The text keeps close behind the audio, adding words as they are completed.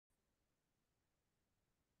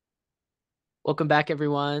Welcome back,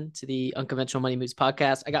 everyone, to the Unconventional Money Moves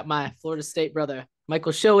podcast. I got my Florida State brother,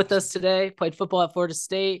 Michael Schill, with us today. Played football at Florida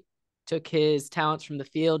State, took his talents from the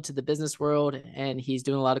field to the business world, and he's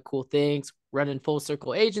doing a lot of cool things, running Full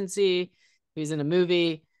Circle Agency. He's in a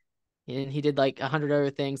movie, and he did like 100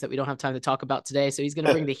 other things that we don't have time to talk about today. So he's going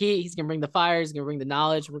to bring the heat. He's going to bring the fire. He's going to bring the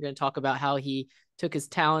knowledge. We're going to talk about how he took his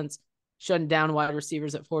talents, shutting down wide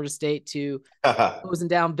receivers at Florida State, to closing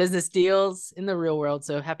down business deals in the real world.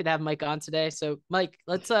 So happy to have Mike on today. So Mike,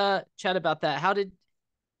 let's chat about that. How did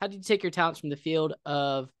you take your talents from the field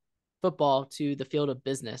of football to the field of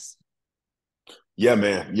business? Yeah,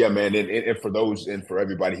 man. Yeah, man. And for those and for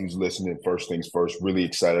everybody who's listening, first things first, really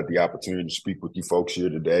excited at the opportunity to speak with you folks here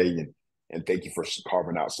today. And thank you for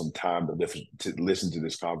carving out some time to listen to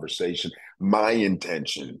this conversation. My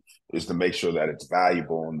intention is to make sure that it's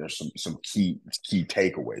valuable and there's some key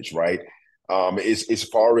takeaways, right? As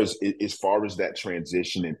far as that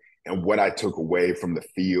transition and what I took away from the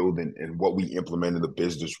field and what we implement in the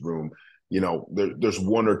business room, there's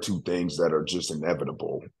one or two things that are just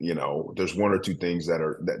inevitable. There's one or two things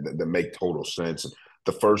that make total sense.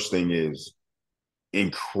 The first thing is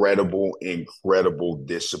incredible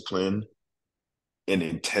discipline and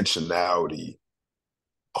intentionality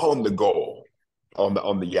on the goal,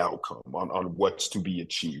 on the outcome, on what's to be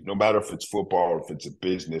achieved. No matter if it's football or if it's a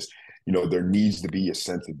business, there needs to be a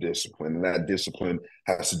sense of discipline. And that discipline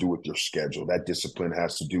has to do with your schedule. That discipline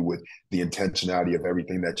has to do with the intentionality of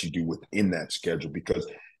everything that you do within that schedule. Because,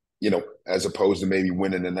 as opposed to maybe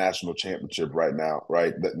winning a national championship right now,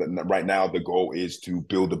 right? Right now, the goal is to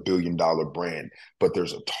build $1 billion brand, but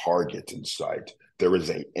there's a target in sight. There is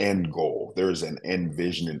an end goal. There is an end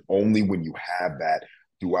vision. And only when you have that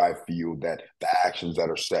do I feel that the actions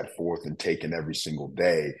that are set forth and taken every single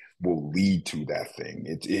day will lead to that thing.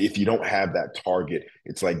 If you don't have that target,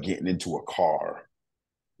 it's like getting into a car,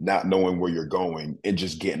 not knowing where you're going and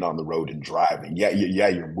just getting on the road and driving. Yeah,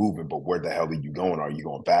 you're moving, but where the hell are you going? Are you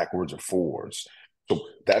going backwards or forwards? So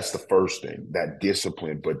that's the first thing, that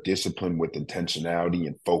discipline, but discipline with intentionality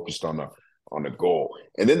and focused on a goal.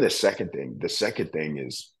 And then the second thing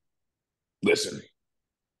is, listen,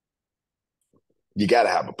 you got to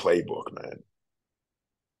have a playbook, man.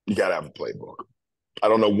 You got to have a playbook. I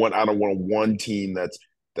don't want one team that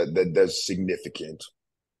does significant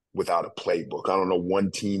without a playbook. I don't know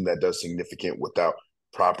one team that does significant without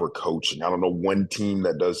proper coaching. I don't know one team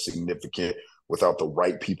that does significant without the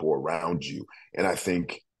right people around you. And I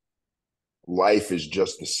think life is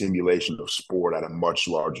just the simulation of sport at a much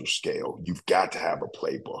larger scale. You've got to have a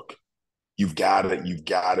playbook. You've got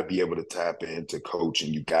to be able to tap into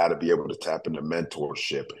coaching. You've got to be able to tap into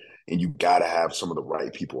mentorship, and you've got to have some of the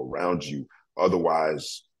right people around you.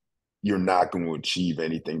 Otherwise, you're not going to achieve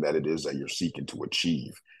anything that it is that you're seeking to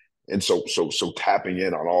achieve. And so tapping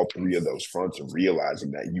in on all three of those fronts and realizing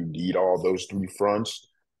that you need all those three fronts,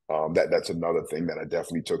 that's another thing that I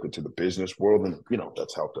definitely took into the business world, and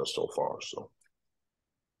that's helped us so far. So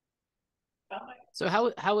So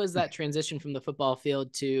how is that transition from the football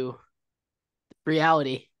field to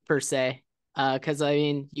reality per se? Because I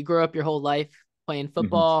mean, you grew up your whole life playing mhm.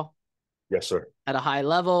 football Yes, sir. at a high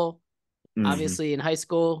level. Hmm. Obviously, in high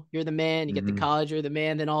school, you're the man. You get to Hmm. college, you're the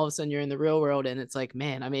man. Then all of a sudden, you're in the real world, and it's like,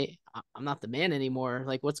 man, I mean, I'm not the man anymore.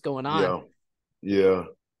 Like, what's going on? Yeah, yeah,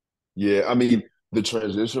 yeah. I mean, the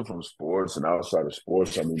transition from sports and outside of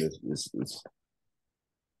sports, I mean, it's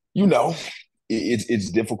you know,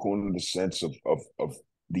 it's difficult in the sense of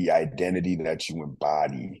the identity that you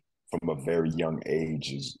embody from a very young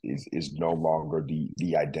age is no longer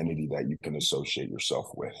the identity that you can associate yourself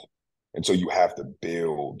with. And so you have to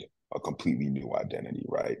build a completely new identity,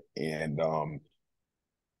 right? And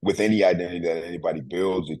with any identity that anybody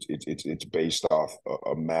builds, it's based off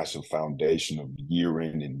a massive foundation of year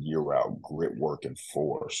in and year out grit, work, and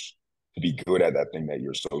force to be good at that thing that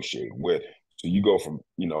you're associated with. So you go from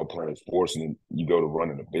playing sports and then you go to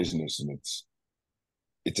running a business, and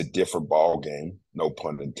it's a different ball game, no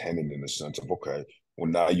pun intended, in the sense of, okay, well,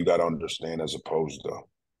 now you got to understand, as opposed to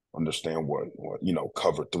understand what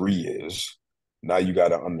cover three is. Now you got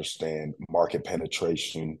to understand market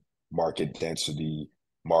penetration, market density,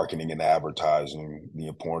 marketing and advertising, the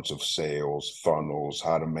importance of sales, funnels,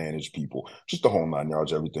 how to manage people, just the whole nine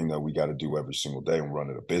yards, everything that we got to do every single day when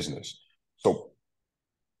running a business. So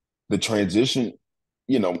the transition,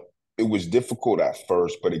 you know, it was difficult at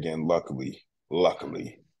first, but again, luckily,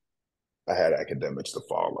 I had academics to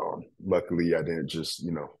fall on. Luckily, I didn't just,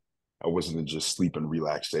 I wasn't just sleeping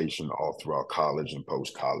relaxation all throughout college and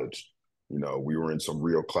post college. We were in some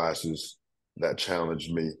real classes that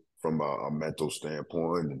challenged me from a mental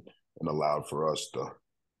standpoint and allowed for us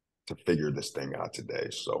to to figure this thing out today.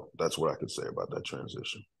 So that's what I could say about that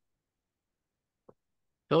transition.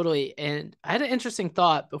 Totally. And I had an interesting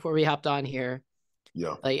thought before we hopped on here.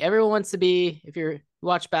 Yeah. Like everyone wants to be, if you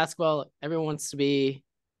watch basketball, everyone wants to be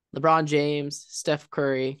LeBron James, Steph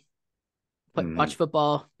Curry. Watch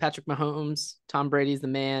football, Patrick Mahomes, Tom Brady's the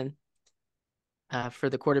man for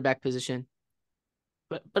the quarterback position.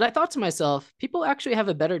 But I thought to myself, people actually have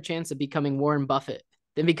a better chance of becoming Warren Buffett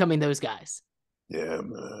than becoming those guys. Yeah,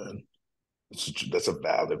 man. That's a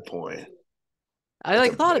valid point. I That's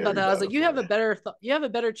like a thought about very that. I was like, valid point. you have a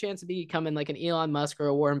better chance of becoming like an Elon Musk or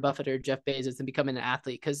a Warren Buffett or Jeff Bezos than becoming an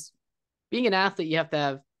athlete. Because being an athlete, you have to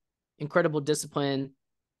have incredible discipline.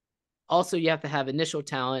 Also, you have to have initial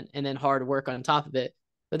talent and then hard work on top of it.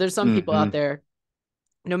 But there's some people out there,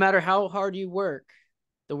 no matter how hard you work,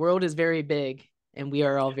 the world is very big and we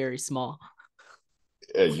are all very small.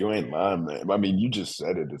 Yeah, you ain't lying, man. I mean, you just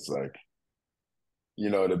said it. It's like,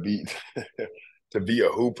 to be to be a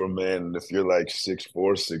hooper, man. If you're like 6'4",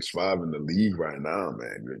 6'5" in the league right now,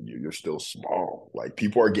 man, you're still small. Like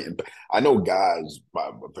people are getting. I know guys,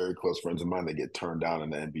 my very close friends of mine, they get turned down in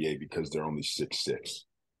the NBA because they're only 6'6".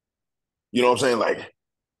 You know what I'm saying?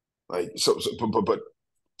 But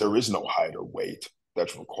there is no height or weight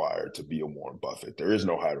that's required to be a Warren Buffett. There is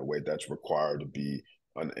no height or weight that's required to be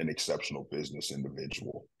an exceptional business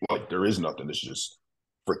individual. Like there is nothing. It's just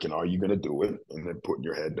freaking, are you going to do it? And then putting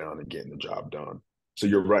your head down and getting the job done. So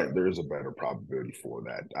you're right. There is a better probability for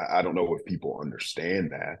that. I don't know if people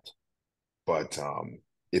understand that, but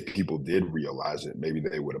if people did realize it, maybe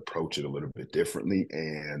they would approach it a little bit differently.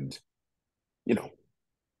 And,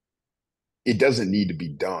 it doesn't need to be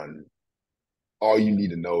done. All you need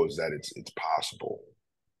to know is that it's possible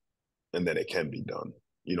and that it can be done.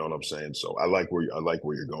 You know what I'm saying? So I like where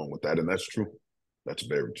you're going with that, and that's true. That's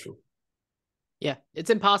very true. Yeah, it's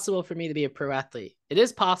impossible for me to be a pro athlete. It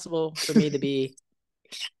is possible for me to be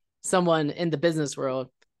someone in the business world.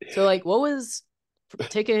 So, like, what was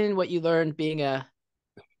taking what you learned being a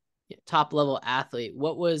top level athlete?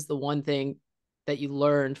 What was the one thing that you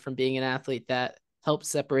learned from being an athlete that helped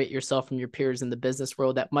separate yourself from your peers in the business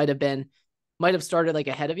world that might have started like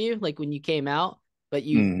ahead of you, like when you came out, but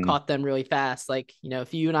you caught them really fast? Like,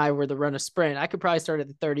 if you and I were to run a sprint, I could probably start at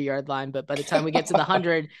the 30-yard line, but by the time we get to the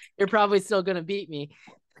 100, you're probably still going to beat me.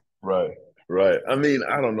 Right. Right. I mean,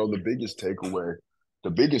 I don't know. The biggest takeaway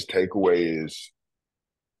is,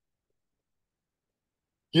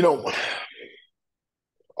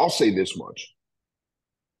 I'll say this much.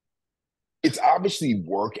 It's obviously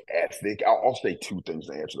work ethic. I'll say two things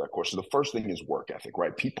to answer that question. The first thing is work ethic,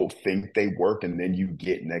 right? People think they work, and then you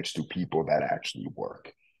get next to people that actually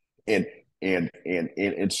work. And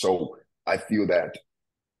so I feel that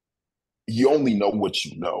you only know what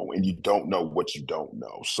you know, and you don't know what you don't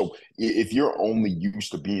know. So if you're only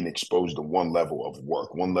used to being exposed to one level of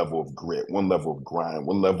work, one level of grit, one level of grind,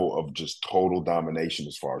 one level of just total domination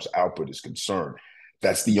as far as output is concerned,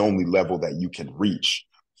 that's the only level that you can reach.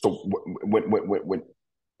 So when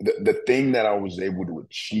the thing that I was able to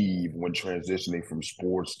achieve when transitioning from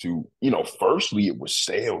sports to, firstly it was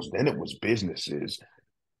sales, then it was businesses.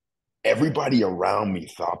 Everybody around me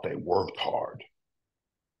thought they worked hard,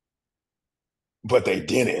 but they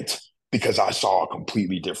didn't, because I saw a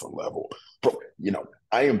completely different level. Bro,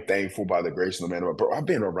 I am thankful by the grace of the man. Bro, I've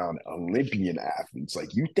been around Olympian athletes.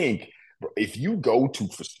 Like, you think, bro, if you go to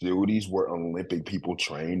facilities where Olympic people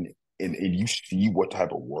train, and you see what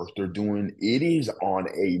type of work they're doing, it is on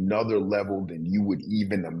another level than you would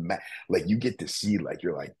even imagine. Like, you get to see, like,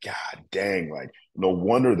 you're like, God dang, like, no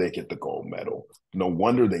wonder they get the gold medal. No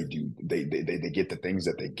wonder they get the things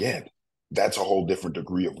that they get. That's a whole different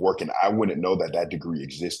degree of work. And I wouldn't know that that degree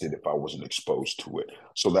existed if I wasn't exposed to it.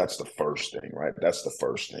 So that's the first thing, right? That's the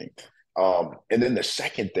first thing. And then the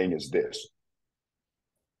second thing is this.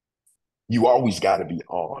 You always got to be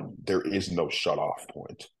on. There is no shut off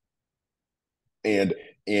point. And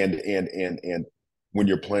when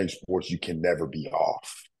you're playing sports, you can never be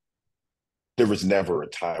off. There is never a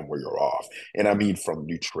time where you're off. And I mean, from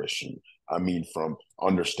nutrition, I mean, from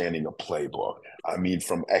understanding a playbook, I mean,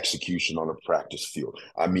 from execution on a practice field,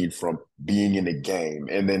 I mean, from being in a game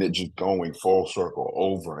and then it just going full circle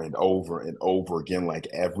over and over and over again. Like,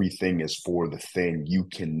 everything is for the thing. You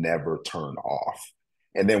can never turn off.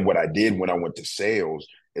 And then what I did when I went to sales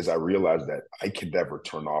is I realized that I could never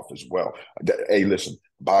turn off as well. Hey, listen,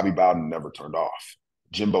 Bobby Bowden never turned off.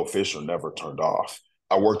 Jimbo Fisher never turned off.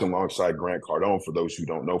 I worked alongside Grant Cardone, for those who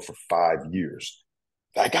don't know, for 5 years.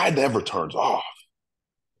 That guy never turns off.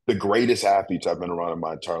 The greatest athletes I've been around in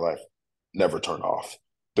my entire life never turn off.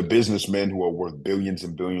 The businessmen who are worth billions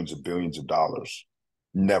and billions and billions of dollars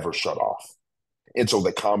never shut off. And so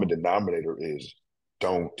the common denominator is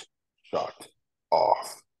don't shut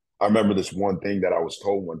off. I remember this one thing that I was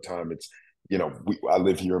told one time. It's, I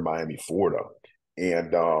live here in Miami, Florida,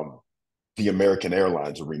 and the American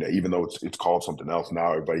Airlines Arena, even though it's called something else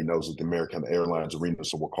now, everybody knows it, the American Airlines Arena,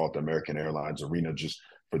 so we'll call it the American Airlines Arena just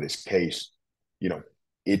for this case.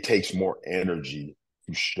 It takes more energy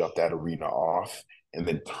to shut that arena off and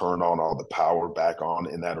then turn on all the power back on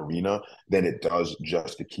in that arena than it does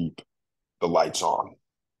just to keep the lights on.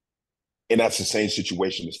 And that's the same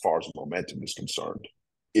situation as far as momentum is concerned.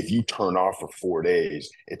 If you turn off for 4 days,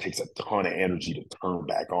 it takes a ton of energy to turn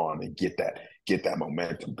back on and get that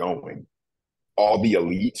momentum going. All the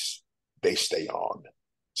elites, they stay on.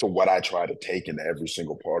 So what I try to take into every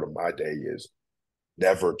single part of my day is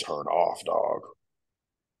never turn off, dog.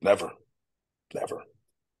 Never, never,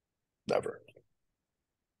 never.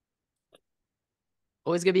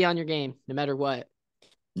 Always gonna be on your game, no matter what.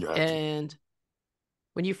 You have to. And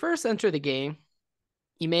when you first enter the game,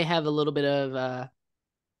 you may have a little bit of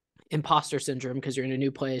imposter syndrome because you're in a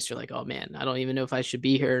new place. You're like, oh man, I don't even know if I should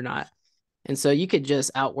be here or not. And so you could just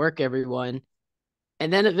outwork everyone.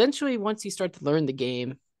 And then eventually, once you start to learn the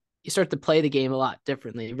game, you start to play the game a lot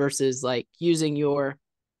differently versus like using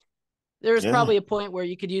there's probably a point where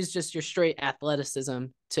you could use just your straight athleticism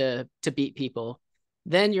to beat people.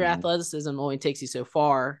 Then your athleticism only takes you so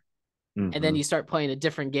far. And then you start playing a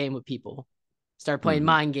different game with people. Start playing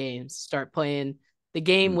mind games. Start playing the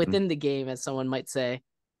game within the game, as someone might say.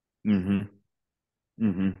 So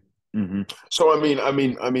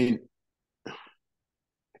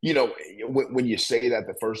when you say that,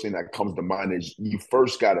 the first thing that comes to mind is you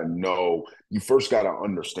first got to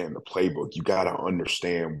understand the playbook. You got to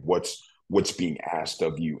understand what's being asked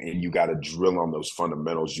of you, and you got to drill on those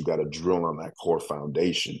fundamentals. You got to drill on that core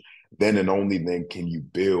foundation. Then and only then can you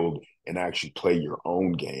build and actually play your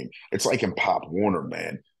own game. It's like in Pop Warner,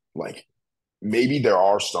 man. Like, maybe there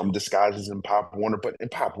are some disguises in Pop Warner, but in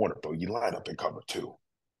Pop Warner, bro, you line up in cover 2.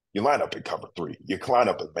 You line up in cover 3. You line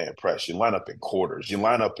up in man press. You line up in quarters. You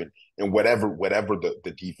line up in whatever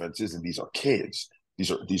the defense is. And these are kids. These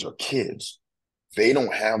are kids. They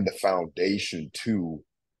don't have the foundation to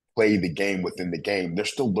play the game within the game. They're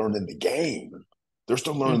still learning the game. They're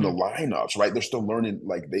still learning the lineups, right? They're still learning,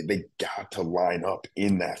 like, they got to line up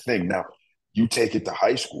in that thing. Now, you take it to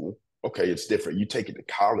high school, okay, it's different. You take it to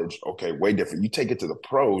college, okay, way different. You take it to the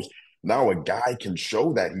pros, now a guy can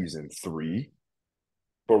show that he's in 3,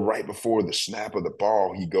 but right before the snap of the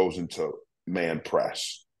ball, he goes into man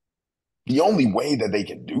press. The only way that they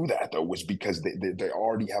can do that, though, was because they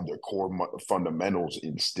already have their core fundamentals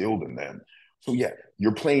instilled in them. So, yeah,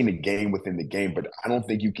 you're playing a game within the game, but I don't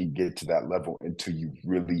think you can get to that level until you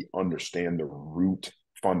really understand the root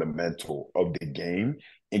fundamental of the game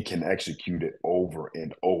and can execute it over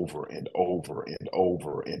and over and over and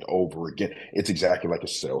over and over again. It's exactly like a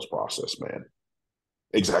sales process, man.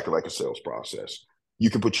 Exactly like a sales process.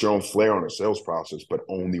 You can put your own flair on a sales process, but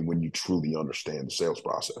only when you truly understand the sales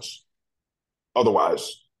process.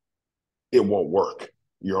 Otherwise, it won't work.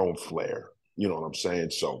 Your own flair. You know what I'm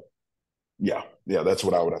saying? So, yeah, that's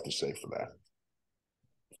what I would have to say for that.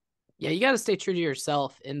 Yeah, you got to stay true to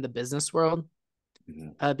yourself in the business world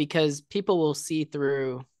because people will see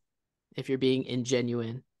through if you're being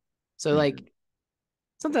ingenuine. So, like,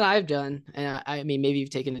 something I've done, and I mean, maybe you've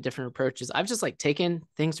taken a different approach, is I've just like taken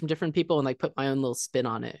things from different people and like put my own little spin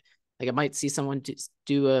on it. Like, I might see someone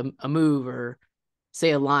do a move or say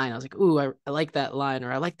a line. I was like, ooh, I like that line,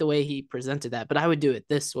 or I like the way he presented that, but I would do it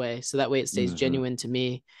this way. So that way it stays genuine to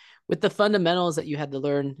me. With the fundamentals that you had to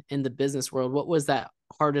learn in the business world, what was that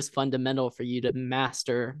hardest fundamental for you to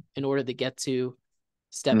master in order to get to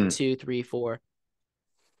step 2, 3, 4?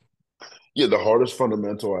 Yeah, the hardest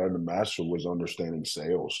fundamental I had to master was understanding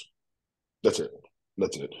sales. That's it.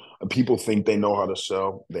 That's it. People think they know how to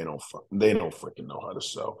sell. They don't. They don't freaking know how to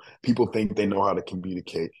sell. People think they know how to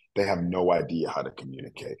communicate. They have no idea how to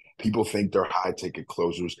communicate. People think they're high ticket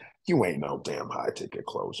closers. You ain't no damn high ticket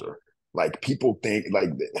closer. Like, people think like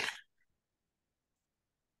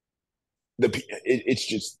it's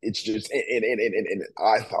just and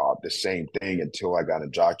I thought the same thing until I got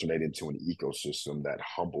indoctrinated into an ecosystem that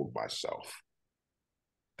humbled myself.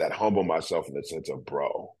 That humbled myself in the sense of,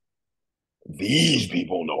 bro, these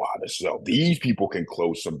people know how to sell. These people can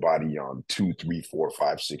close somebody on 2, 3, 4,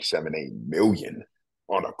 5, 6, 7, 8 million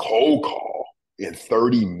on a cold call in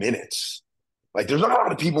 30 minutes. Like, there's not a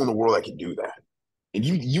lot of people in the world that can do that. And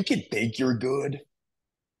you can think you're good,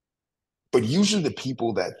 but usually the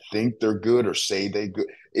people that think they're good or say they're good,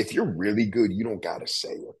 if you're really good, you don't gotta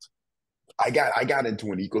say it. I got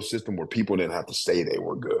into an ecosystem where people didn't have to say they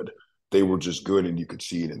were good. They were just good, and you could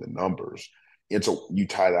see it in the numbers. And so you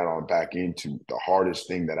tie that on back into the hardest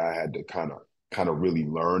thing that I had to kind of really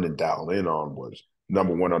learn and dial in on was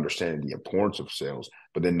number one, understanding the importance of sales,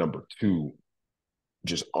 but then number two,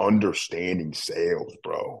 just understanding sales,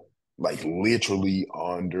 bro. Like literally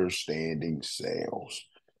understanding sales.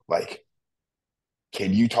 Like,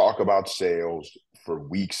 can you talk about sales for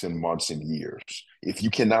weeks and months and years? If you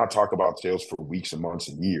cannot talk about sales for weeks and months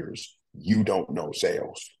and years, you don't know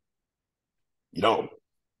sales. You don't.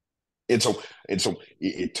 And so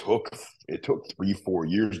it took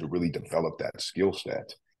 3-4 years to really develop that skill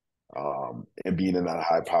set, and being in that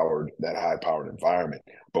high powered environment.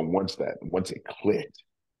 But once it clicked,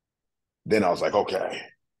 then I was like, okay,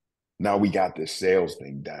 now we got this sales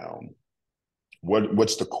thing down.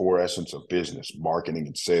 What's the core essence of business? Marketing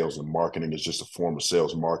and sales, and marketing is just a form of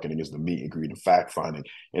sales. Marketing is the meet and greet and fact finding,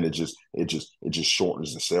 and it just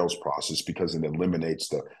shortens the sales process because it eliminates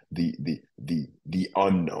the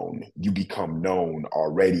unknown. You become known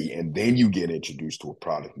already, and then you get introduced to a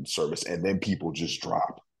product and service, and then people just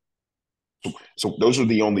drop. So those are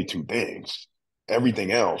the only two things.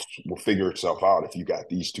 Everything else will figure itself out if you got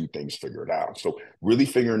these two things figured out. So really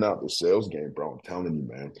figuring out the sales game, bro, I'm telling you,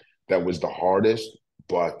 man, that was the hardest,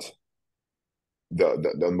 but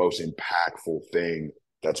the most impactful thing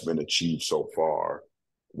that's been achieved so far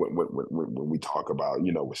when we talk about,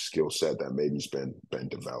 with skill set that maybe's been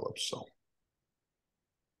developed. So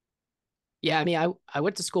Yeah, I mean, I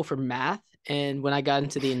went to school for math, and when I got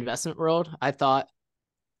into the investment world, I thought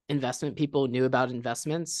investment people knew about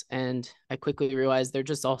investments, and I quickly realized they're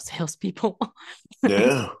just all salespeople.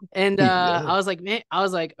 yeah, And yeah, I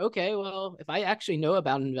was like, okay, well, if I actually know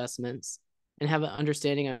about investments and have an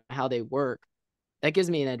understanding of how they work, that gives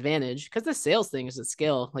me an advantage because the sales thing is a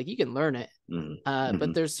skill. Like you can learn it, mm-hmm, but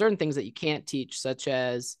mm-hmm, there's certain things that you can't teach, such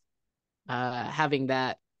as having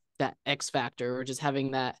that X factor or just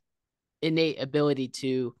having that innate ability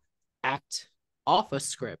to act off a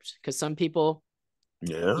script. Because some people,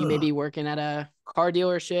 you may yeah, be working at a car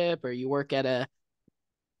dealership or you work at a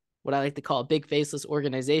what I like to call a big faceless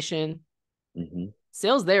organization. mm-hmm,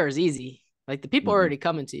 Sales there is easy. Like the people are mm-hmm, already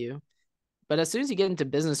coming to you. But as soon as you get into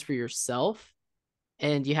business for yourself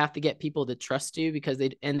and you have to get people to trust you because they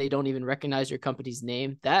don't even recognize your company's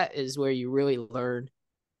name, that is where you really learn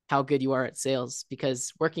how good you are at sales.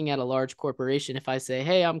 Because working at a large corporation, if I say,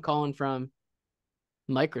 hey, I'm calling from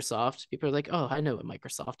Microsoft, people are like, oh, I know what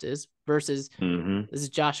Microsoft is, versus mm-hmm. this is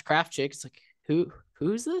Josh Kraftchick. It's like,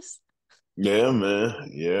 who's this? Yeah, man.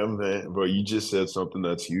 Yeah, man. Bro, you just said something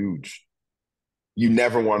that's huge. You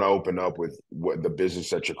never want to open up with what the business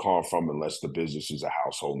that you're calling from unless the business is a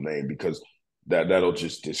household name, because that'll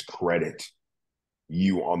just discredit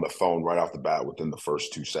you on the phone right off the bat within the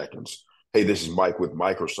first 2 seconds. Hey, this is Mike with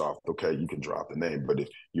Microsoft. Okay, you can drop the name. But if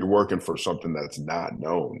you're working for something that's not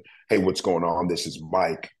known, hey, what's going on? This is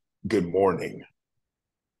Mike. Good morning.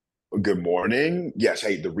 Good morning. Yes.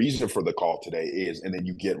 Hey, the reason for the call today is, and then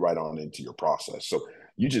you get right on into your process. So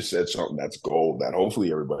you just said something that's gold that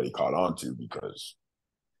hopefully everybody caught on to, because,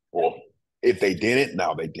 well, if they didn't,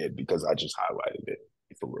 now they did, because I just highlighted it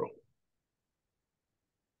for real.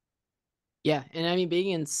 Yeah. And I mean,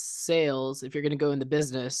 being in sales, if you're going to go into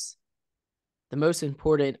business, the most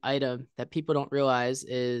important item that people don't realize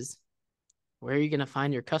is where are you going to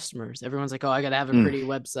find your customers? Everyone's like, oh, I got to have a Mm, pretty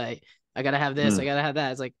website. I got to have this. I mm, got to have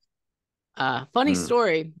that. It's like, funny mm.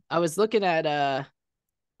 story. I was looking at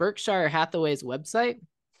Berkshire Hathaway's website.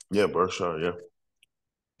 Yeah, Berkshire.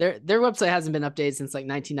 Yeah. Their website hasn't been updated since like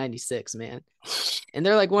 1996, man. And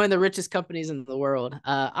they're like one of the richest companies in the world.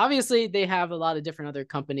 Obviously, they have a lot of different other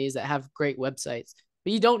companies that have great websites,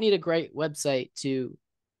 but you don't need a great website to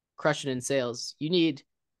crush it in sales. You need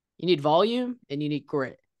volume and you need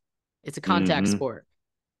grit. It's a contact Mm-hmm. sport.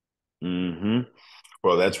 Mm-hmm.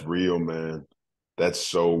 Well, that's real, man. That's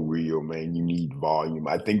so real, man. You need volume.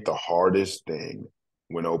 I think the hardest thing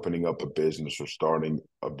when opening up a business or starting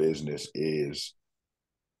a business is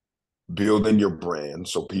building your brand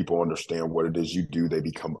so people understand what it is you do. They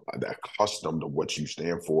become accustomed to what you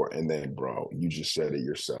stand for. And then, bro, you just said it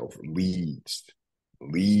yourself, leads,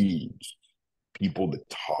 people to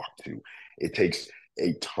talk to. It takes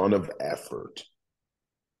a ton of effort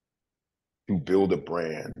to build a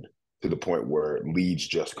brand to the point where leads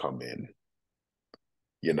just come in.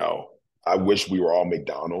 You know, I wish we were all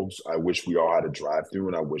McDonald's. I wish we all had a drive through,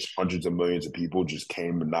 and I wish hundreds of millions of people just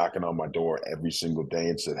came knocking on my door every single day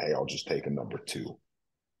and said, hey, I'll just take a number two.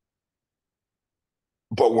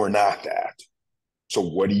 But we're not that. So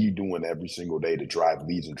what are you doing every single day to drive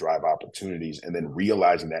leads and drive opportunities? And then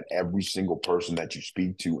realizing that every single person that you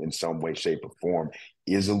speak to in some way, shape, or form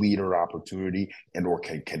is a leader opportunity and or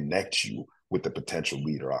can connect you with the potential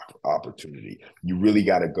leader opportunity. You really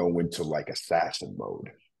got to go into like assassin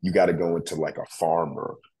mode. You got to go into like a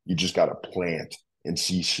farmer. You just got to plant and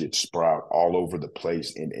see shit sprout all over the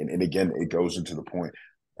place. And again, it goes into the point.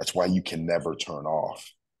 That's why you can never turn off,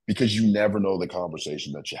 because you never know the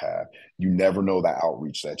conversation that you have. You never know the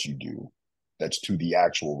outreach that you do that's to the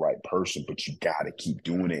actual right person, but you got to keep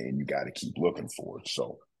doing it and you got to keep looking for it.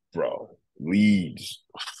 So, bro, leads.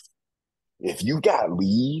 If you got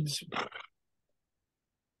leads,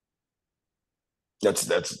 that's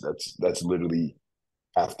literally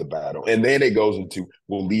half the battle. And then it goes into,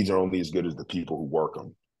 well, leads are only as good as the people who work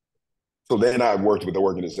them. So then I worked with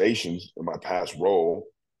organizations in my past role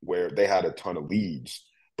where they had a ton of leads,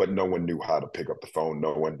 but no one knew how to pick up the phone.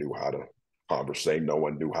 No one knew how to conversate. No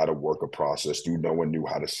one knew how to work a process through. No one knew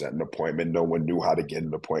how to set an appointment. No one knew how to get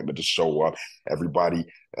an appointment to show up. Everybody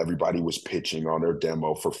was pitching on their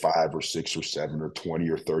demo for 5 or 6 or 7 or 20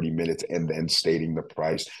 or 30 minutes and then stating the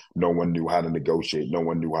price. No one knew how to negotiate. No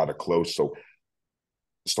one knew how to close. So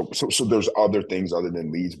there's other things other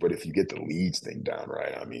than leads, but if you get the leads thing down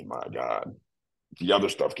right, I mean, my God, the other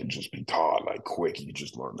stuff can just be taught like quick. You can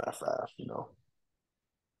just learn that fast, you know?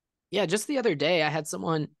 Yeah, just the other day, I had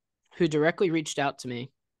someone who directly reached out to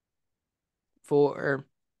me for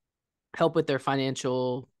help with their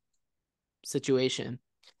financial situation.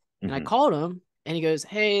 And I called him and he goes,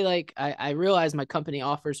 hey, like, I realize my company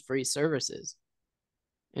offers free services.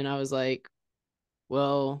 And I was like,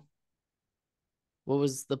 well, what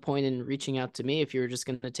was the point in reaching out to me if you were just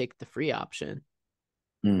going to take the free option?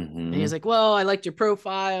 And he's like, well, I liked your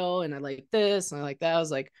profile and I like this and I like that. I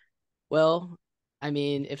was like, well, I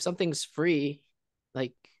mean, if something's free,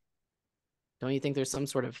 like, don't you think there's some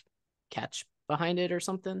sort of catch behind it or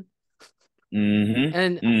something?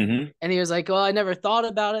 And he was like, well, I never thought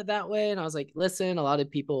about it that way. And I was like, listen, a lot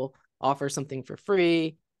of people offer something for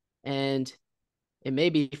free and it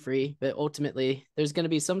may be free, but ultimately there's going to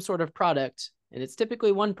be some sort of product. And it's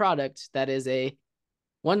typically one product that is a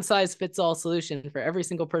one size fits all solution for every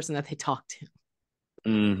single person that they talk to.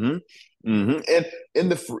 And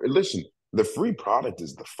listen, the free product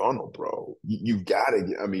is the funnel, bro. You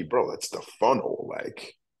gotta, I mean, bro, that's the funnel.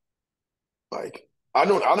 Like I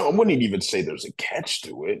wouldn't even say there's a catch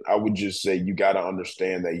to it. I would just say you got to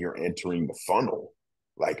understand that you're entering the funnel.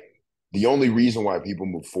 Like the only reason why people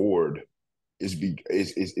move forward is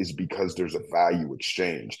because there's a value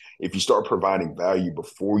exchange. If you start providing value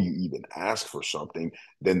before you even ask for something,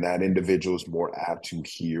 then that individual is more apt to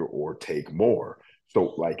hear or take more.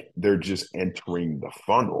 So like they're just entering the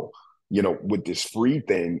funnel. You know, with this free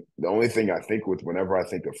thing, the only thing I think with whenever I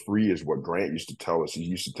think of free is what Grant used to tell us. He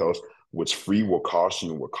used to tell us what's free will cost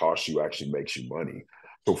you and what costs you actually makes you money.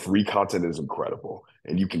 So free content is incredible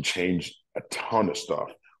and you can change a ton of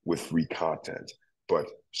stuff with free content. But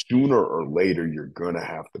sooner or later, you're going to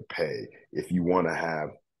have to pay if you want to have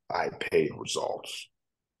high paid results.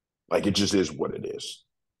 Like it just is what it is.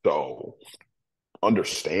 So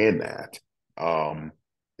understand that.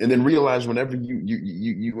 And then realize whenever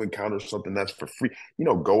you encounter something that's for free, you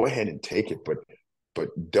know, go ahead and take it, but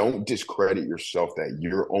don't discredit yourself that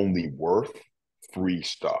you're only worth free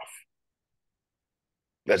stuff.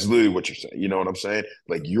 That's literally what you're saying. You know what I'm saying?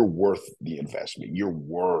 Like you're worth the investment. You're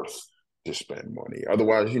worth to spend money.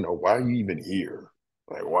 Otherwise, you know, why are you even here?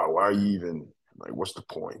 Like, why are you even like? What's the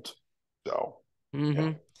point? So,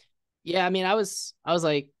 Yeah. I mean, I was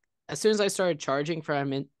like, as soon as I started charging for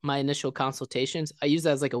my initial consultations, I use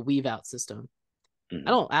that as like a weave out system. I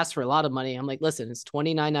don't ask for a lot of money. I'm like, listen, it's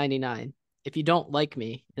 $29.99. If you don't like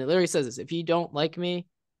me, and it literally says this, if you don't like me,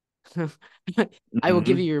 I will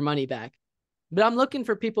give you your money back. But I'm looking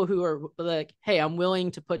for people who are like, hey, I'm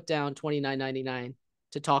willing to put down $29.99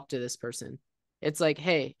 to talk to this person. It's like,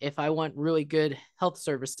 hey, if I want really good health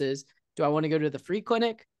services, do I want to go to the free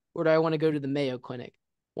clinic or do I want to go to the Mayo Clinic?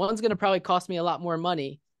 One's going to probably cost me a lot more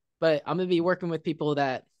money, but I'm going to be working with people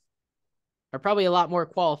that are probably a lot more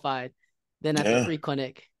qualified than at the free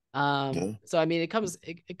clinic. So I mean, it comes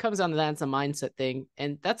down to that. It's a mindset thing,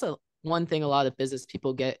 and that's one thing a lot of business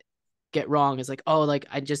people get wrong is like, oh, like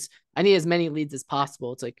I need as many leads as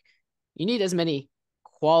possible. It's like you need as many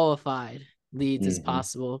qualified leads as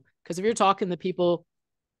possible, because if you're talking to people,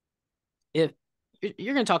 if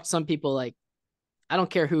you're going to talk to some people, like I don't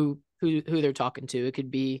care who they're talking to, it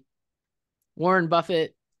could be Warren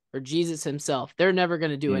Buffett or Jesus himself, they're never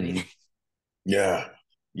going to do anything. Yeah.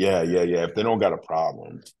 If they don't got a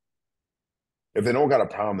problem, if they don't got a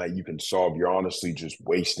problem that you can solve, you're honestly just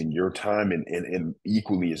wasting your time, and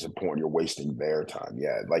equally as important, you're wasting their time.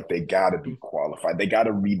 Yeah, like they got to be qualified. They got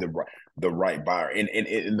to read the right buyer.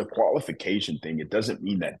 And the qualification thing, it doesn't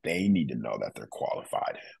mean that they need to know that they're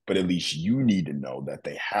qualified, but at least you need to know that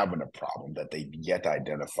they having a problem that they've yet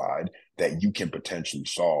identified that you can potentially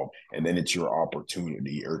solve. And then it's your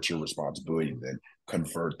opportunity or it's your responsibility to then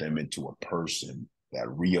convert them into a person that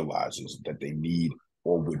realizes that they need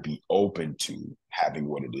or would be open to having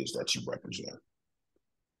what it is that you represent.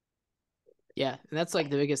 Yeah. And that's like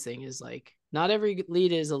the biggest thing is like, not every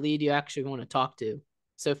lead is a lead you actually want to talk to.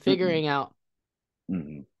 So figuring out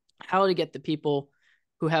how to get the people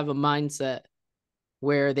who have a mindset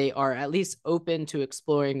where they are at least open to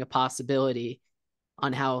exploring a possibility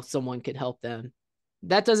on how someone could help them.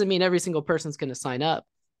 That doesn't mean every single person's going to sign up,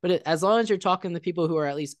 but as long as you're talking to people who are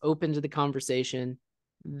at least open to the conversation,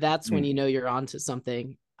 that's when you know you're onto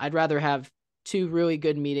something. I'd rather have 2 really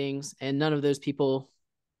good meetings and none of those people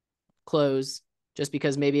close just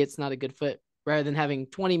because maybe it's not a good fit, rather than having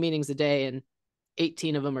 20 meetings a day and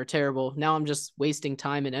 18 of them are terrible. Now I'm just wasting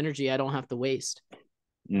time and energy I don't have to waste.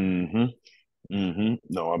 No,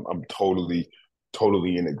 I'm totally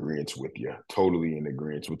in agreement with you. Totally in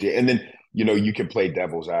agreement with you. And then, you can play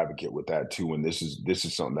devil's advocate with that too. And this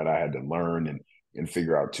is something that I had to learn and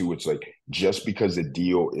figure out too. It's like, just because a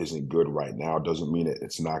deal isn't good right now doesn't mean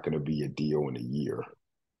it's not going to be a deal in a year.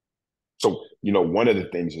 So, one of the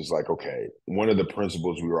things is like, okay, one of the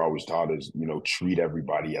principles we were always taught is, treat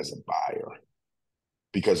everybody as a buyer,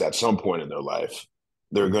 because at some point in their life,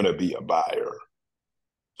 they're going to be a buyer.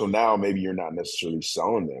 So now maybe you're not necessarily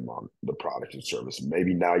selling them on the product and service.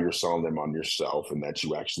 Maybe now you're selling them on yourself and that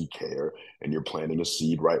you actually care and you're planting a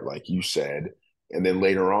seed, right? Like you said. And then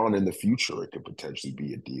later on in the future, it could potentially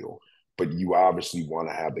be a deal. But you obviously want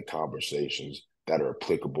to have the conversations that are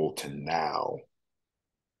applicable to now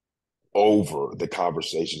over the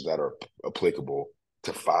conversations that are applicable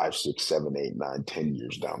to 5, 6, 7, 8, 9, 10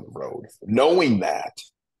 years down the road. Knowing that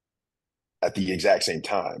at the exact same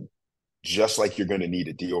time, just like you're going to need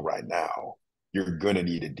a deal right now, you're going to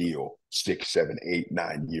need a deal 6, 7, 8,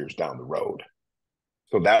 9 years down the road.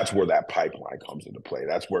 So that's where that pipeline comes into play.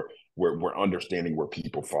 That's where we're understanding where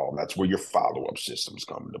people fall. That's where your follow-up systems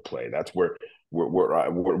come into play. That's where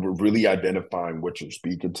we're really identifying what you're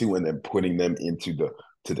speaking to and then putting them into the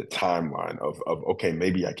timeline of okay,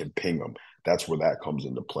 maybe I can ping them. That's where that comes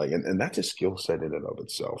into play. And that's a skill set in and of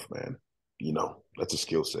itself, man. That's a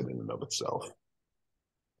skill set in and of itself.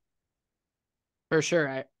 For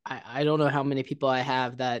sure. I don't know how many people I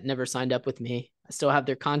have that never signed up with me. I still have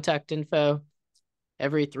their contact info.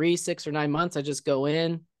 Every 3, 6, or 9 months, I just go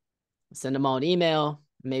in, send them all an email,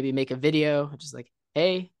 maybe make a video, just like,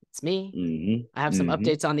 hey, it's me. I have some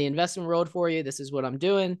updates on the investment world for you. This is what I'm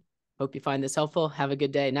doing. Hope you find this helpful. Have a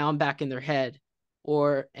good day. Now I'm back in their head.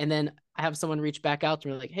 And then I have someone reach back out to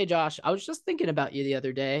me like, hey, Josh, I was just thinking about you the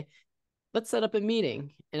other day. Let's set up a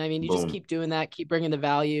meeting. And I mean, you just keep doing that, keep bringing the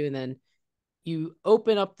value, and then you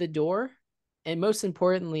open up the door. And most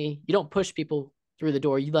importantly, you don't push people through the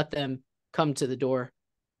door. You let them come to the door.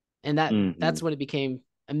 And that's when it became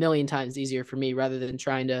a million times easier for me, rather than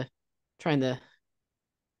trying to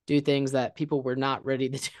do things that people were not ready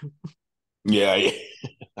to do. Yeah.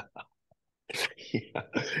 Yeah.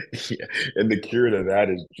 And the cure to that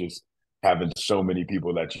is just having so many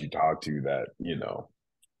people that you talk to that,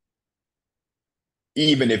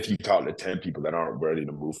 even if you talk to 10 people that aren't ready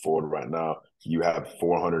to move forward right now, you have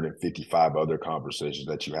 455 other conversations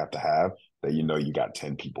that you have to have that you got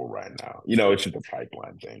 10 people right now. It's just a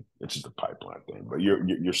pipeline thing. But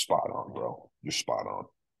you're spot on, bro. You're spot on.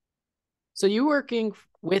 So you working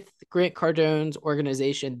with Grant Cardone's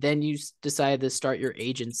organization, then you decided to start your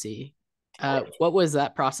agency. What was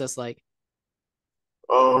that process like?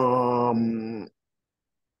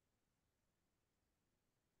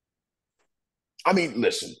 I mean,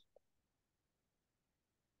 listen,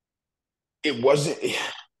 it wasn't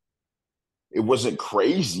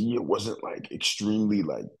crazy. It wasn't like extremely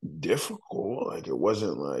like difficult. Like it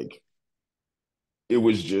wasn't like, it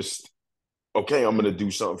was just, okay, I'm going to do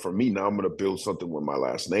something for me. Now I'm going to build something with my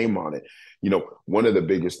last name on it. One of the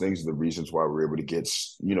biggest things, the reasons why we're able to get,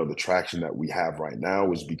 the traction that we have right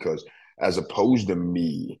now is because as opposed to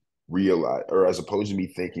me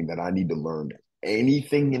thinking that I need to learn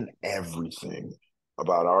anything and everything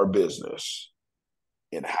about our business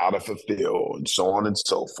and how to fulfill and so on and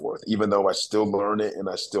so forth, even though I still learn it and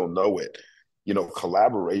I still know it.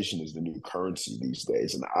 Collaboration is the new currency these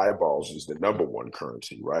days, and eyeballs is the number one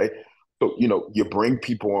currency, right? So, you bring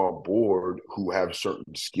people on board who have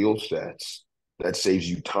certain skill sets that saves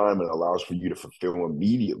you time and allows for you to fulfill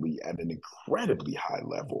immediately at an incredibly high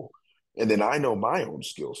level. And then I know my own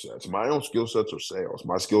skill sets. My own skill sets are sales.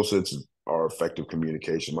 My skill sets are effective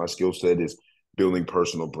communication. My skill set is building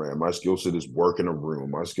personal brand. My skill set is working a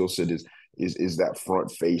room. My skill set is that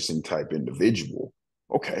front facing type individual.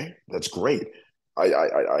 Okay, that's great.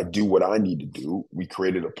 I do what I need to do. We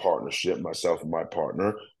created a partnership, myself and my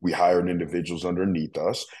partner. We hired individuals underneath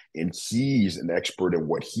us, and he's an expert at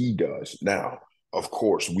what he does. Now, of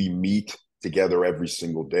course, we meet together every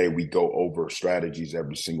single day. We go over strategies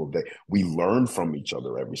every single day. We learn from each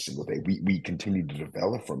other every single day. We continue to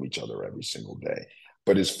develop from each other every single day.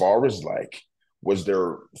 But as far as like, was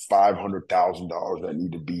there $500,000 that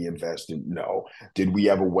need to be invested? No. Did we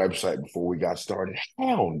have a website before we got started?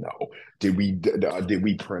 Hell no. Did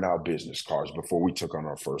we print out business cards before we took on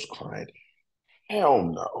our first client? Hell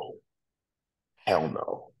no. Hell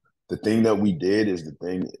no. The thing that we did is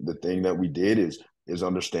is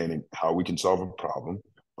understanding how we can solve a problem,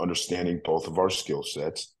 understanding both of our skill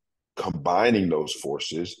sets, combining those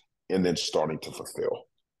forces, and then starting to fulfill.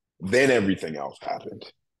 Then everything else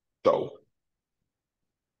happened. So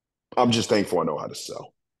I'm just thankful I know how to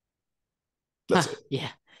sell. That's it.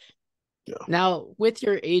 Yeah. Yeah. Now, with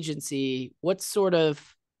your agency, what sort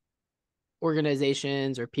of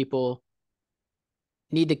organizations or people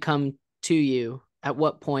need to come to you at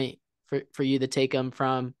what point for you to take them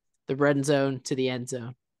from the red zone to the end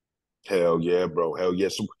zone? Hell yeah, bro. Hell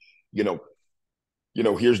yes. Yeah.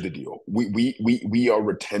 So, here's the deal. We are a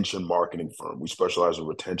retention marketing firm. We specialize in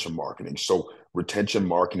retention marketing. So retention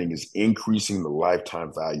marketing is increasing the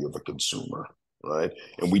lifetime value of a consumer, right?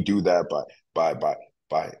 And we do that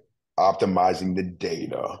by optimizing the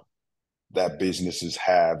data that businesses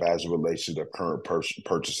have as it relates to their current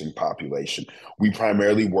purchasing population. We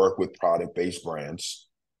primarily work with product-based brands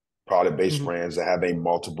that have a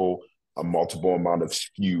multiple amount of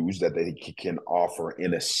SKUs that they can offer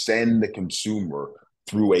and ascend the consumer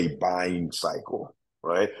through a buying cycle,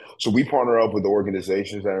 right? So we partner up with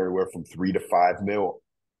organizations that are anywhere from 3 to 5 mil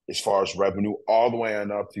as far as revenue, all the way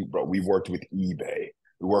on up to, bro, we've worked with eBay.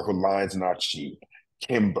 We work with Lions Not Cheap,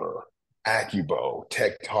 Kimber, Acubo,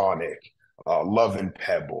 Tectonic, Love and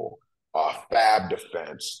Pebble, Fab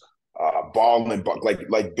Defense, Ball and Buck,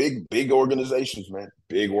 like big organizations, man,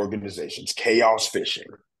 big organizations. Chaos Fishing,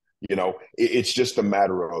 it's just a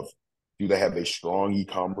matter of, do they have a strong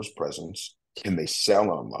e-commerce presence? Can they sell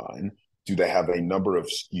online? Do they have a number of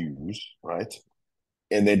SKUs, right?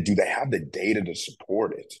 And then do they have the data to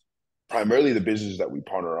support it? Primarily the businesses that we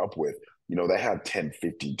partner up with, they have 10,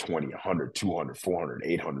 50, 20, 100, 200, 400,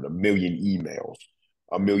 800, a million emails,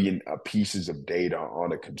 a million pieces of data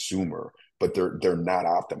on a consumer, but they're not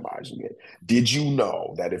optimizing it. Did you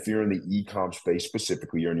know that if you're in the e-com space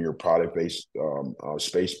specifically, or in your product-based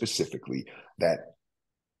space specifically, that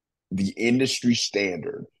the industry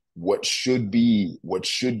standard, what should be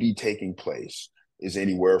taking place is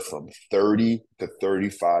anywhere from 30 to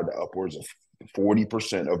 35 to upwards of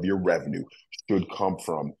 40% of your revenue should come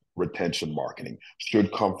from retention marketing,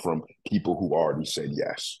 should come from people who already said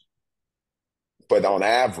yes. But on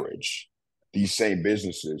average, these same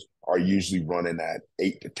businesses are usually running at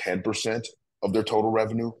 8 to 10% of their total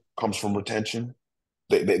revenue comes from retention.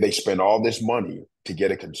 They spend all this money to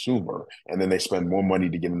get a consumer, and then they spend more money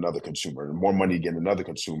to get another consumer and more money to get another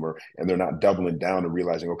consumer, and they're not doubling down and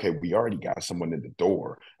realizing, okay, we already got someone in the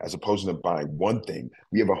door. As opposed to buying one thing,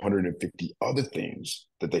 we have 150 other things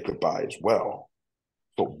that they could buy as well.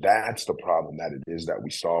 So that's the problem that it is that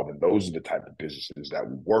we solve. And those are the type of businesses that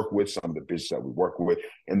we work with, some of the businesses that we work with.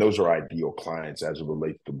 And those are ideal clients as it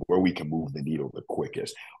relates to where we can move the needle the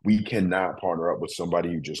quickest. We cannot partner up with somebody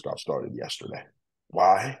who just got started yesterday.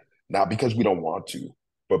 Why? Not because we don't want to,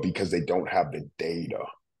 but because they don't have the data.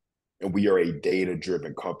 And we are a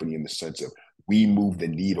data-driven company in the sense of we move the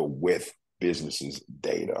needle with businesses'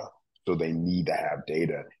 data. So they need to have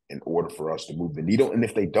data in order for us to move the needle. And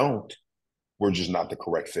if they don't, we're just not the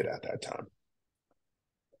correct fit at that time.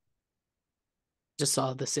 Just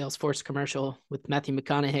saw the Salesforce commercial with Matthew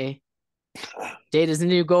McConaughey. Data's the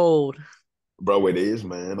new gold. Bro, it is,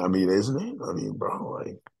 man. I mean, isn't it? I mean, bro,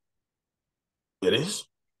 like, it is.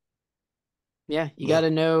 Yeah, you got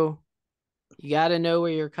to know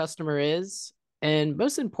where your customer is. And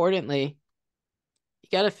most importantly, you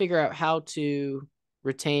got to figure out how to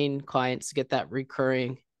retain clients to get that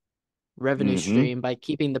recurring revenue stream by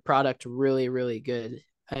keeping the product really, really good.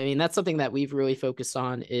 I mean, that's something that we've really focused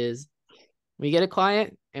on is we get a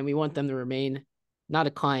client and we want them to remain not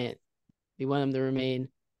a client. We want them to remain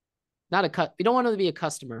we don't want them to be a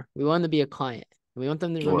customer. We want them to be a client. We want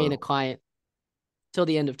them to remain a client till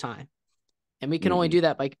the end of time. And we can only do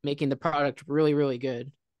that by making the product really, really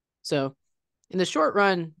good. So in the short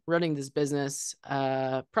run, running this business,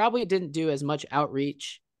 probably didn't do as much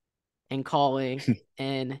outreach and calling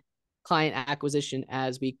and client acquisition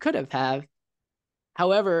as we could have.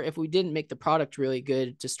 However, if we didn't make the product really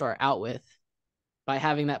good to start out with, by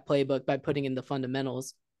having that playbook, by putting in the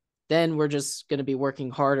fundamentals, then we're just going to be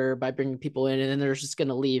working harder by bringing people in, and then they're just going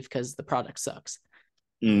to leave because the product sucks.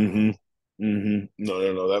 No,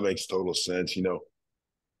 that makes total sense.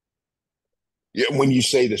 Yeah, when you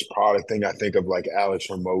say this product thing, I think of like Alex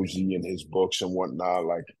Hormozy and his books and whatnot,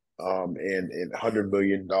 like and $100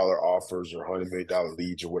 million offers or $100 million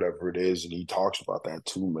leads or whatever it is, and he talks about that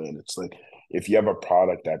too, man. It's like if you have a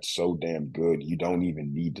product that's so damn good, you don't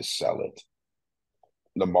even need to sell it.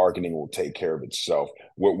 The marketing will take care of itself.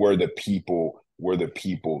 Where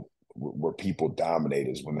people dominate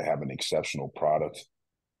is when they have an exceptional product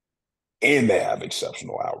and they have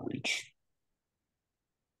exceptional outreach.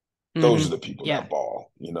 Those are the people that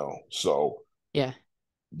ball, So yeah.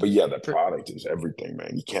 But yeah, the product is everything,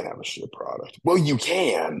 man. You can't have a shit product. Well, you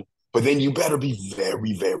can, but then you better be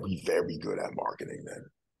very, very, very good at marketing then.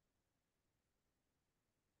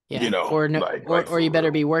 Yeah. Or you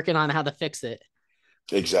better be working on how to fix it.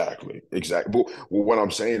 Exactly. But what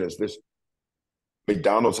I'm saying is this: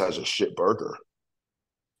 McDonald's has a shit burger.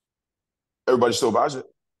 Everybody still buys it.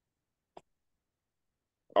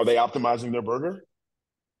 Are they optimizing their burger?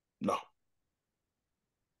 No.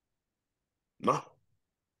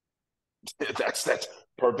 That's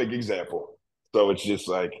perfect example. So it's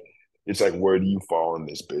like where do you fall in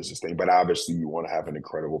this business thing? But obviously you want to have an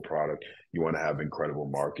incredible product, you want to have incredible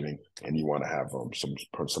marketing, and you want to have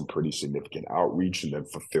some pretty significant outreach and then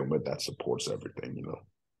fulfillment that supports everything,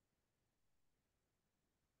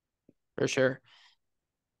 For sure.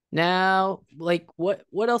 Now, like what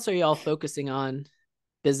else are y'all focusing on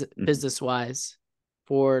business wise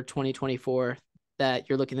for 2024 that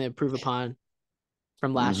you're looking to improve upon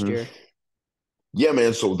from last year? Yeah,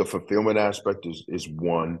 man. So the fulfillment aspect is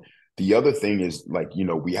one. The other thing is like,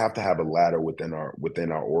 we have to have a ladder within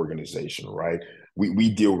our organization, right? We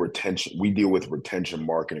deal with retention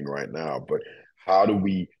marketing right now, but how do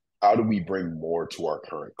we bring more to our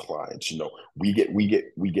current clients? We get a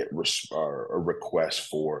request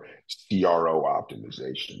for CRO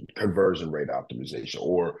optimization, conversion rate optimization,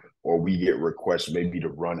 or we get requests maybe to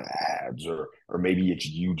run ads, or maybe it's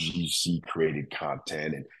UGC created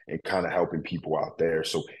content and kind of helping people out there.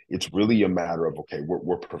 So it's really a matter of, okay,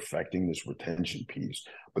 we're perfecting this retention piece,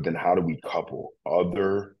 but then how do we couple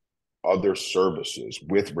other services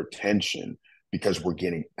with retention? Because we're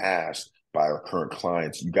getting asked by our current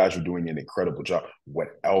clients, you guys are doing an incredible job. What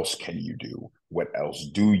else can you do? What else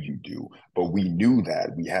do you do? But we knew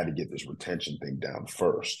that we had to get this retention thing down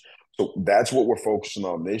first. So that's what we're focusing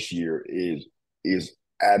on this year is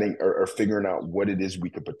adding or figuring out what it is we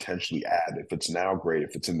could potentially add. If it's now, great.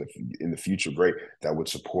 If it's in the future, great. That would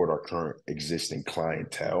support our current existing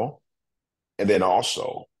clientele. And then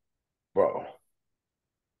also, bro,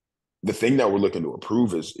 the thing that we're looking to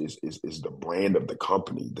improve is the brand of the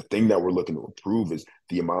company. The thing that we're looking to improve is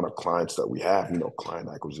the amount of clients that we have. Client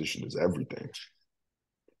acquisition is everything.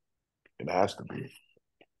 It has to be.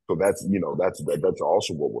 So that's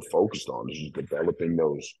also what we're focused on, is just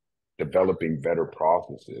developing better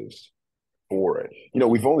processes for it.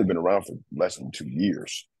 We've only been around for less than 2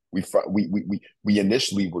 years. We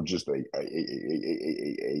initially were just a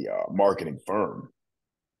marketing firm,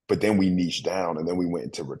 but then we niched down and then we went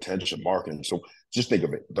into retention marketing. So just think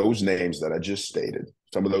of it. Those names that I just stated,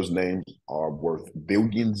 some of those names are worth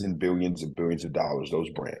billions and billions and billions of dollars, those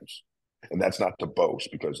brands. And that's not to boast,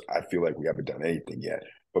 because I feel like we haven't done anything yet.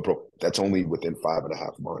 But bro, that's only within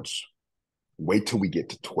 5.5 months. Wait till we get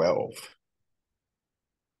to 12.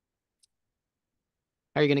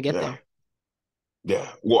 How are you going to get there? Yeah.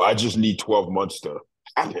 Well, I just need 12 months to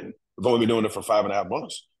happen. I've only been doing it for 5.5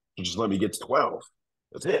 months. So just let me get to 12.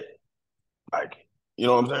 That's it. Like, you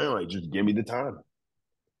know what I'm saying? Like, just give me the time.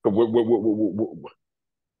 But we're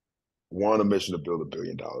on a mission to build $1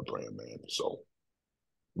 billion brand, man. So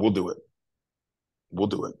we'll do it.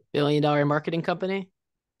 $1 billion marketing company?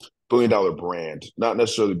 $1 billion brand, not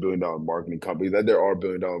necessarily $1 billion marketing company. That there are $1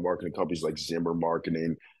 billion marketing companies like Zimmer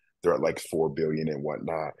Marketing. They're at like 4 billion and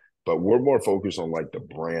whatnot. But we're more focused on like the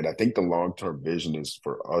brand. I think the long-term vision is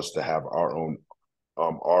for us to have our own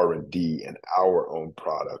R&D and our own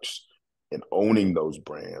products, and owning those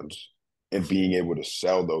brands and being able to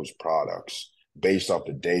sell those products based off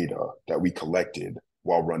the data that we collected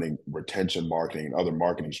while running retention marketing and other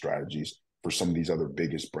marketing strategies for some of these other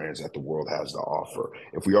biggest brands that the world has to offer.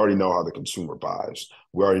 If we already know how the consumer buys,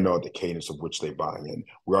 we already know the cadence of which they buy in,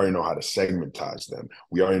 we already know how to segmentize them,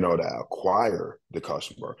 we already know how to acquire the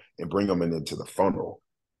customer and bring them into the funnel,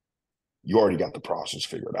 you already got the process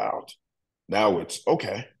figured out. Now it's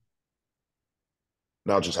okay.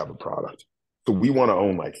 Now just have a product. So we want to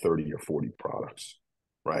own like 30 or 40 products,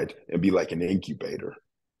 right? And be like an incubator.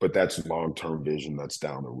 But that's long-term vision. That's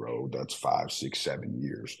down the road. That's 5, 6, 7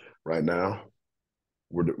 years. Right now,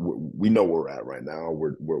 we know where we're at right now.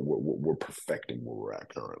 We're perfecting where we're at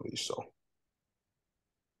currently. So,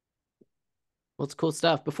 well, it's cool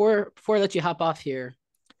stuff. Before I let you hop off here,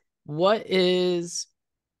 what is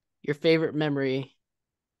your favorite memory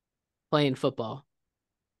playing football?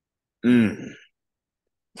 Oh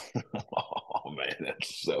man,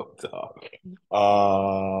 that's so tough.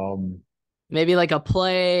 Maybe like a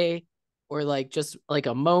play or like just like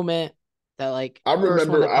a moment that like I first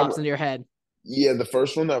one remember. that pops into your head. Yeah, the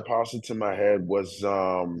first one that pops into my head was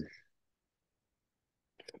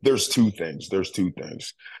there's two things. There's two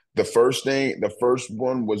things. The first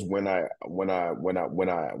one was when I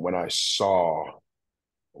saw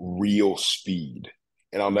real speed,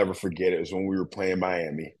 and I'll never forget it. It was when we were playing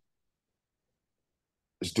Miami.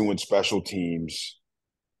 It's doing special teams.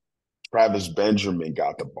 Travis Benjamin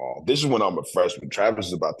got the ball. This is when I'm a freshman. Travis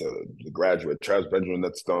is about to graduate. Travis Benjamin,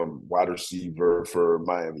 that's the wide receiver for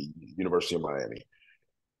Miami, University of Miami.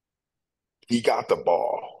 He got the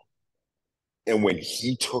ball. And when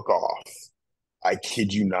he took off, I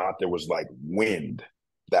kid you not, there was like wind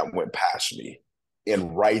that went past me.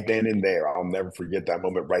 And right then and there, I'll never forget that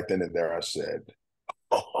moment. Right then and there, I said,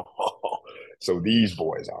 oh, so these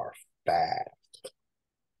boys are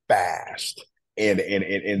fast. And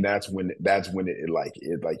that's when it like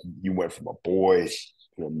you went from a boy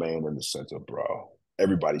to a man in the sense of, bro,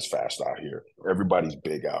 everybody's fast out here. Everybody's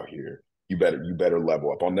big out here. You better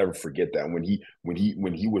level up. I'll never forget that when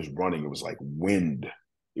he was running, it was like wind.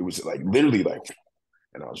 It was like literally like,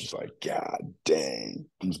 and I was just like, God dang,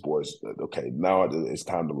 these boys. Okay, now it's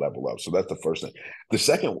time to level up. So that's the first thing. The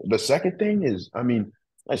second thing is, I mean,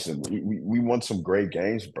 listen, we won some great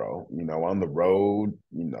games, bro. You know, on the road,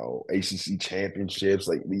 you know, ACC championships,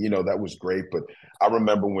 like that was great. But I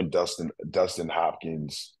remember when Dustin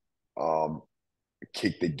Hopkins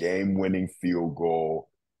kicked the game-winning field goal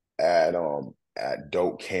at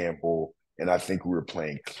Doak Campbell, and I think we were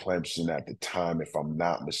playing Clemson at the time, if I'm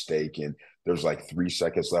not mistaken. There's like 3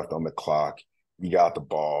 seconds left on the clock. He got the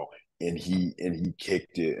ball and he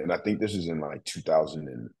kicked it, and I think this is in like 2000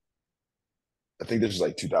 and I think this is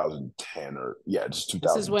like 2010 or yeah, it's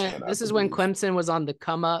 2010. I This is when believe Clemson was on the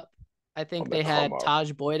come up. I think on the they come had up.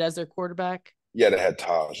 Taj Boyd as their quarterback. Yeah, they had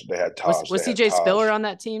Taj. They had Was Taj. was They had CJ Taj. Spiller on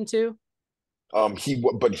that team too?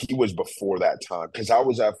 But he was before that time because I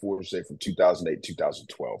was at Florida State from 2008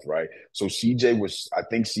 2012, right? So I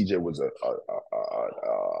think CJ was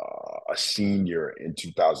a senior in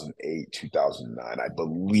 2008 2009, I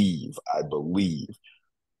believe.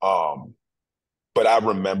 But I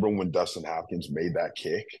remember when Dustin Hopkins made that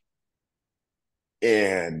kick,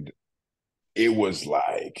 and it was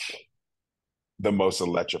like the most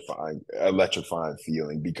electrifying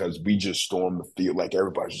feeling because we just stormed the field. Like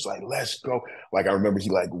everybody's just like, let's go. Like I remember he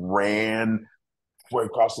like ran way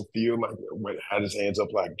across the field, like had his hands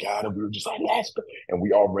up like God, and we were just like, let's go. And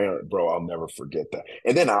we all ran, bro. I'll never forget that.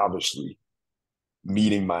 And then obviously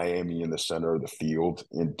meeting Miami in the center of the field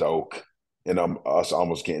in Doak and us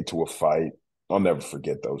almost getting to a fight. I'll never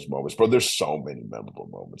forget those moments. Bro, there's so many memorable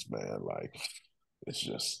moments, man. Like it's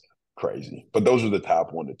just crazy. But those are the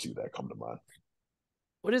top 1 to 2 that come to mind.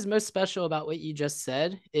 What is most special about what you just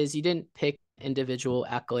said is you didn't pick individual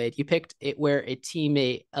accolade. You picked it where a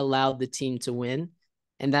teammate allowed the team to win.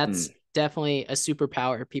 And that's definitely a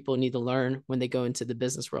superpower people need to learn when they go into the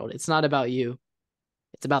business world. It's not about you.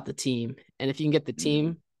 It's about the team. And if you can get the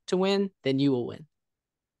team to win, then you will win.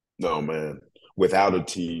 No, man. Without a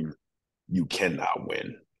team, you cannot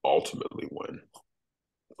ultimately win.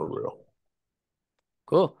 For real.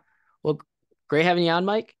 Cool. Well, great having you on,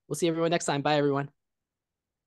 Mike. We'll see everyone next time. Bye, everyone.